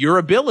telling you, your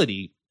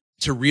ability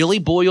to really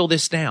boil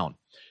this down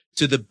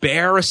to the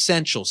bare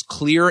essentials,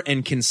 clear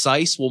and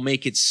concise, will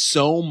make it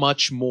so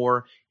much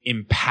more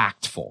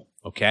impactful.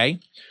 Okay?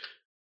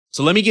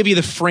 So let me give you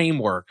the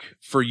framework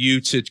for you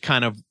to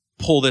kind of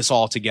pull this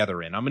all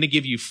together in. I'm going to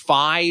give you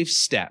 5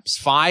 steps,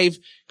 5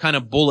 kind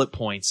of bullet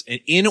points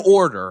in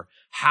order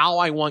how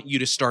I want you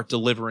to start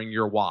delivering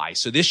your why.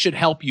 So this should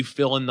help you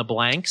fill in the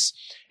blanks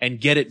and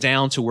get it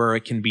down to where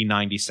it can be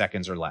 90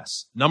 seconds or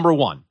less. Number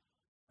 1,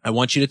 I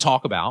want you to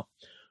talk about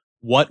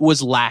what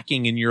was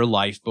lacking in your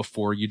life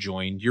before you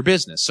joined your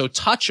business. So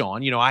touch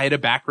on, I had a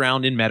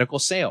background in medical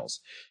sales.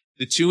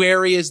 The 2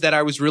 areas that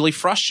I was really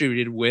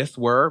frustrated with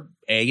were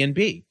A and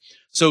B.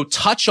 So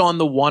touch on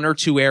the 1 or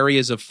 2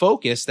 areas of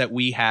focus that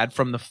we had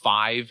from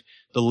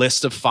the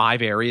list of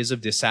 5 areas of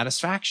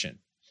dissatisfaction.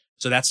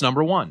 So that's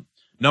number 1.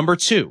 Number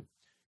 2,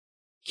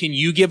 can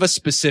you give a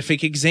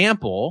specific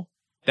example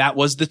that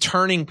was the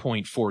turning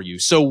point for you?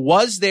 So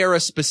was there a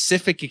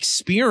specific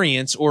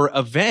experience or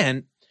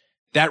event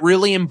that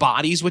really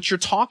embodies what you're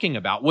talking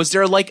about? Was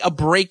there like a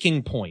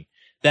breaking point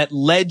that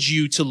led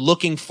you to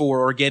looking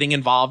for or getting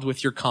involved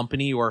with your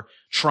company or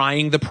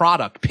trying the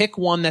product? Pick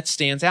one that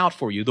stands out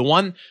for you.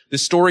 The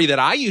story that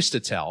I used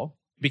to tell,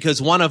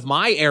 because one of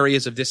my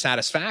areas of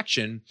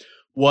dissatisfaction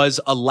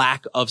was a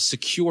lack of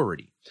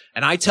security.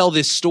 And I tell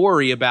this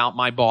story about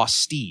my boss,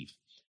 Steve,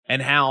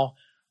 and how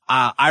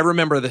I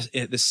remember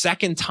the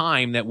second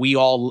time that we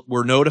all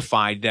were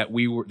notified that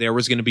there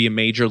was going to be a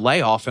major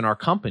layoff in our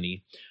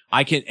company.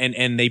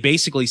 And they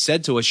basically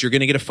said to us, you're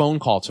going to get a phone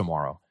call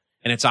tomorrow.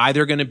 And it's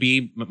either going to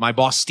be, my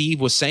boss, Steve,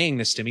 was saying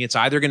this to me, it's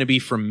either going to be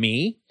from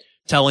me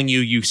telling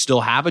you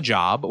still have a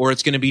job, or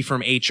it's going to be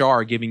from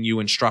HR giving you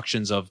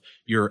instructions of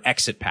your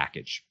exit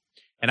package.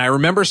 And I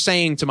remember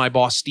saying to my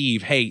boss,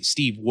 Steve, hey,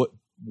 Steve,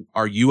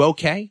 are you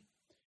okay?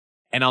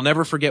 And I'll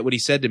never forget what he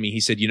said to me. He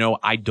said,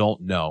 I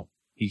don't know.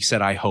 He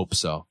said, I hope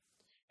so.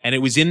 And it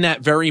was in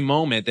that very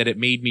moment that it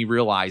made me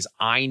realize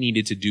I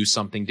needed to do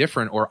something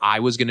different or I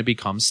was going to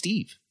become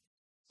Steve.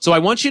 So I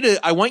want you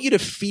to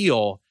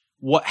feel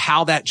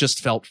how that just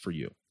felt for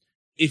you.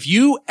 If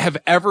you have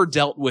ever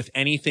dealt with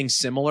anything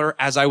similar,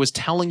 as I was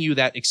telling you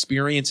that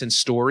experience and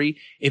story,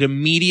 it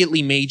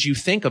immediately made you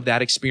think of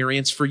that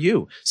experience for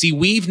you. See,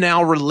 we've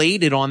now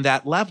related on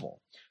that level.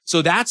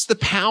 So that's the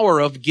power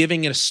of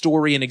giving a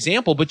story an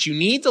example, but you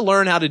need to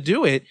learn how to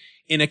do it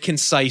in a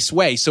concise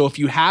way. So if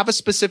you have a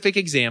specific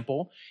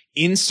example,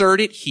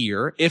 insert it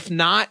here. If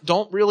not,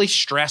 don't really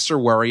stress or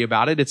worry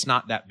about it. It's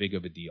not that big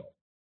of a deal.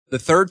 The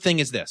third thing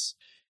is this.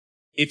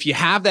 If you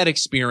have that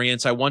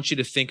experience, I want you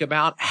to think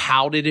about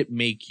how did it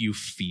make you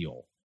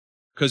feel?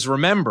 Because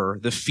remember,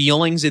 the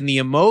feelings and the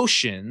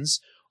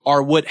emotions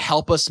are what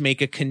help us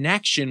make a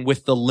connection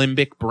with the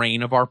limbic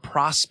brain of our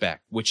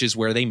prospect, which is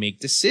where they make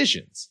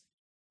decisions.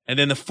 And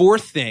then the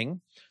fourth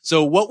thing,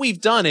 so what we've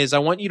done is I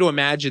want you to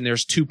imagine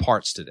there's 2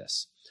 parts to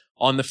this.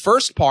 On the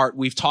first part,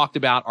 we've talked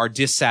about our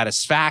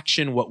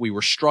dissatisfaction, what we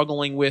were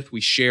struggling with.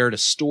 We shared a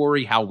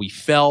story, how we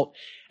felt.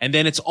 And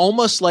then it's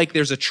almost like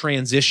there's a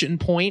transition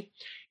point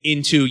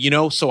into,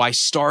 so I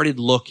started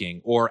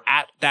looking, or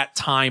at that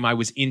time I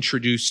was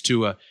introduced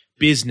to a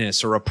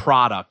business or a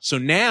product. So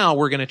now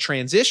we're going to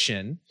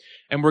transition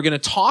and we're going to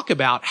talk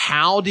about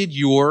how did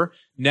your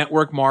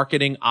network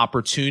marketing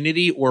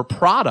opportunity or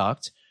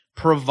product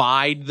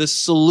provide the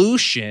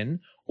solution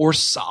or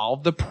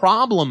solve the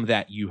problem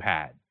that you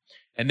had.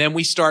 And then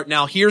we start.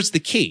 Now, here's the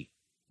key.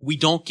 We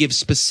don't give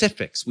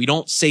specifics. We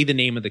don't say the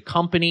name of the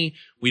company.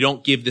 We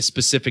don't give the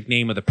specific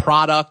name of the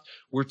product.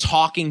 We're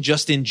talking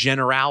just in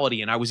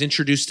generality. And I was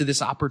introduced to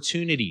this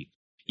opportunity.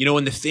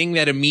 And the thing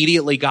that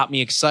immediately got me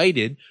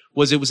excited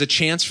was it was a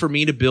chance for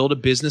me to build a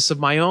business of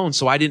my own.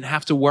 So I didn't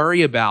have to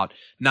worry about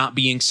not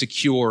being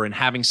secure and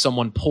having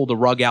someone pull the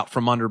rug out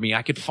from under me.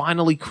 I could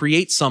finally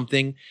create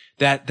something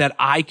that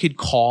I could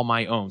call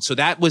my own. So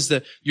that was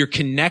you're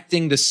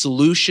connecting the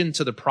solution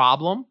to the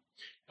problem.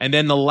 And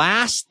then the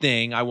last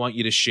thing I want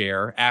you to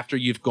share after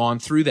you've gone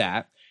through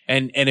that,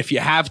 and if you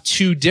have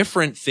 2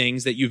 different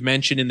things that you've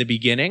mentioned in the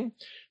beginning,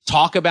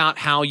 talk about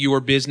how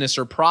your business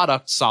or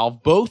product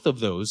solved both of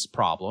those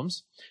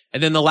problems.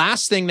 And then the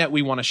last thing that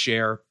we want to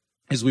share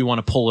is we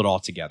want to pull it all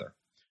together.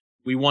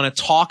 We want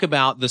to talk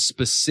about the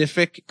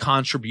specific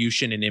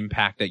contribution and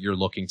impact that you're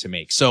looking to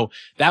make. So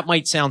that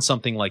might sound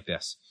something like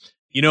this.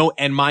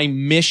 And my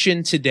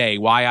mission today,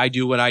 why I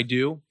do what I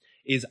do,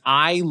 is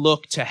I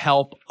look to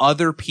help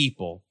other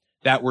people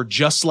that were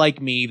just like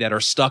me, that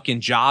are stuck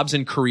in jobs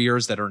and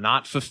careers that are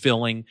not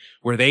fulfilling,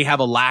 where they have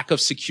a lack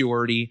of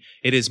security.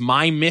 It is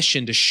my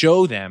mission to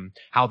show them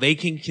how they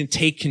can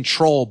take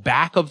control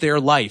back of their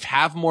life,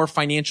 have more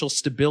financial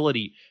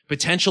stability,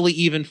 potentially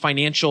even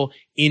financial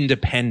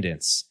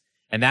independence.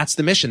 And that's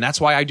the mission.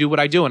 That's why I do what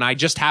I do. And I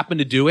just happen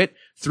to do it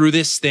through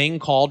this thing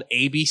called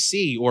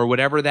ABC or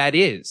whatever that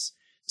is.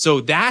 So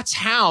that's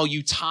how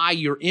you tie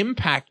your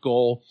impact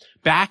goal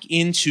back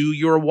into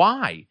your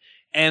why.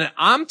 And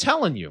I'm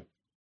telling you,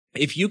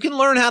 if you can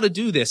learn how to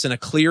do this in a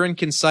clear and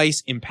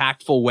concise,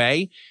 impactful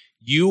way,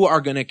 you are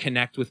going to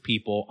connect with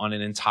people on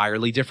an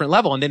entirely different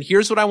level. And then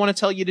here's what I want to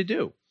tell you to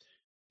do.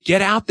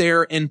 Get out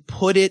there and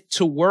put it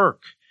to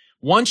work.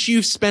 Once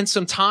you've spent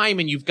some time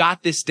and you've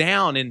got this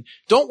down, and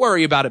don't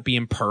worry about it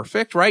being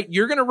perfect, right?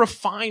 You're going to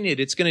refine it.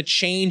 It's going to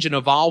change and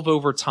evolve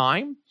over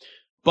time.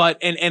 But,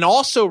 and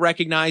also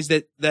recognize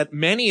that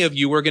many of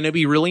you are going to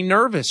be really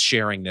nervous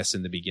sharing this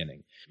in the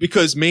beginning,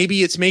 because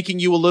maybe it's making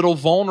you a little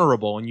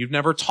vulnerable and you've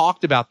never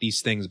talked about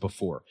these things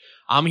before.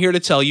 I'm here to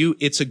tell you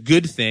it's a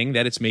good thing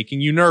that it's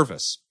making you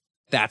nervous.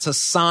 That's a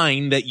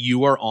sign that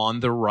you are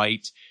on the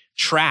right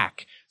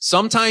track.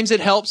 Sometimes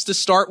it helps to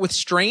start with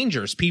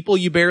strangers, people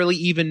you barely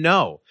even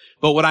know.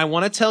 But what I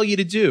want to tell you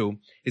to do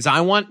is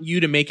I want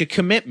you to make a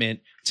commitment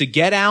to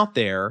get out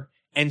there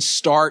and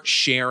start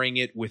sharing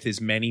it with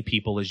as many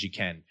people as you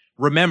can.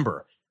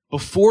 Remember,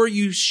 before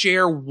you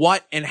share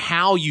what and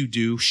how you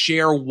do,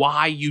 share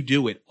why you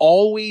do it.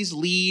 Always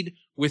lead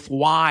with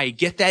why.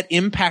 Get that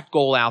impact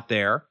goal out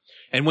there.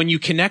 And when you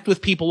connect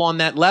with people on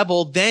that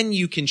level, then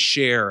you can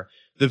share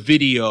the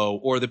video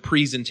or the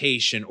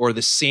presentation or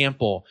the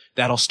sample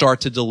that'll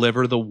start to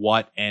deliver the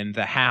what and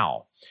the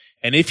how.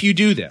 And if you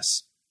do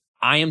this,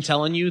 I am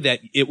telling you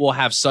that it will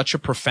have such a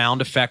profound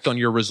effect on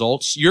your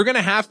results. You're going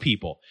to have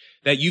people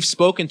that you've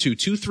spoken to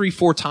 2, 3,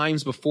 4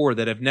 times before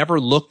that have never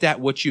looked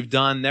at what you've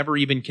done, never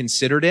even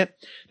considered it,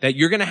 that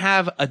you're going to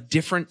have a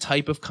different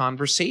type of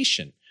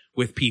conversation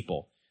with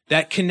people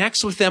that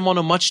connects with them on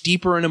a much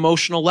deeper and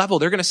emotional level.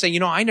 They're going to say,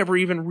 I never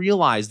even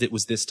realized it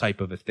was this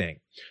type of a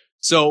thing.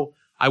 So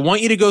I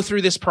want you to go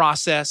through this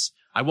process.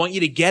 I want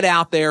you to get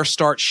out there,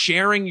 start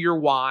sharing your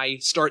why,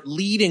 start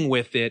leading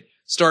with it,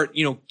 start,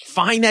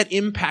 find that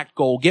impact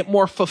goal, get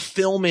more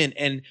fulfillment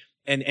and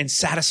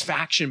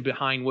satisfaction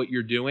behind what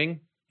you're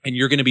doing. And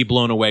you're going to be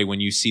blown away when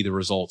you see the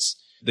results,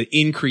 the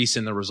increase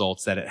in the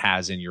results that it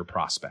has in your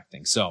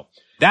prospecting. So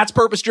that's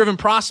purpose-driven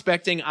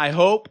prospecting. I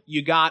hope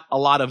you got a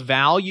lot of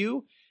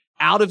value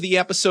out of the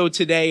episode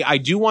today. I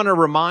do want to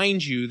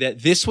remind you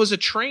that this was a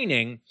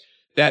training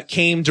that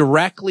came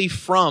directly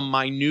from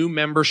my new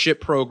membership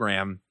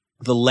program,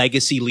 the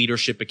Legacy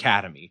Leadership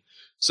Academy.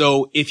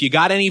 So if you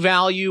got any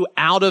value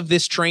out of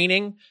this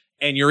training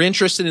and you're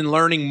interested in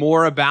learning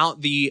more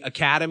about the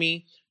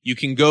Academy, you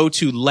can go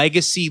to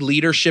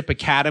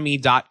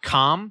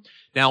legacyleadershipacademy.com.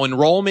 Now,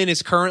 enrollment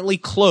is currently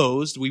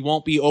closed. We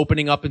won't be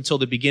opening up until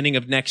the beginning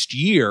of next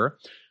year.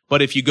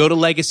 But if you go to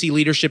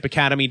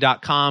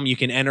legacyleadershipacademy.com, you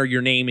can enter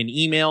your name and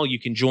email. You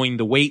can join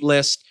the wait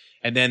list.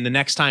 And then the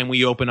next time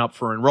we open up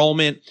for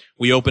enrollment,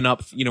 we open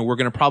up, we're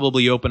going to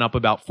probably open up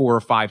about 4 or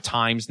 5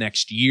 times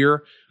next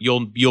year.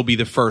 You'll be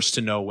the first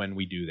to know when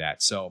we do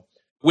that. So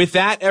with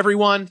that,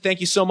 everyone, thank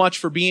you so much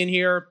for being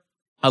here.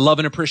 I love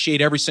and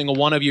appreciate every single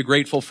one of you.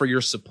 Grateful for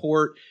your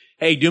support.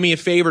 Hey, do me a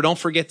favor. Don't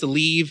forget to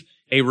leave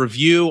a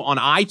review on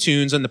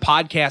iTunes and the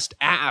podcast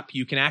app.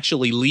 You can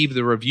actually leave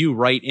the review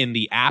right in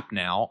the app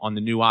now on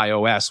the new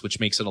iOS,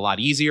 which makes it a lot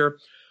easier.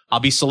 I'll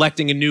be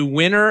selecting a new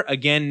winner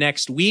again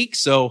next week.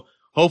 So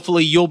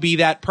hopefully you'll be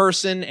that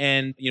person.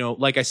 And,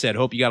 like I said,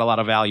 hope you got a lot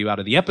of value out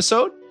of the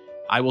episode.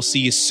 I will see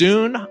you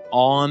soon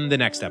on the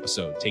next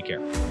episode. Take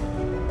care.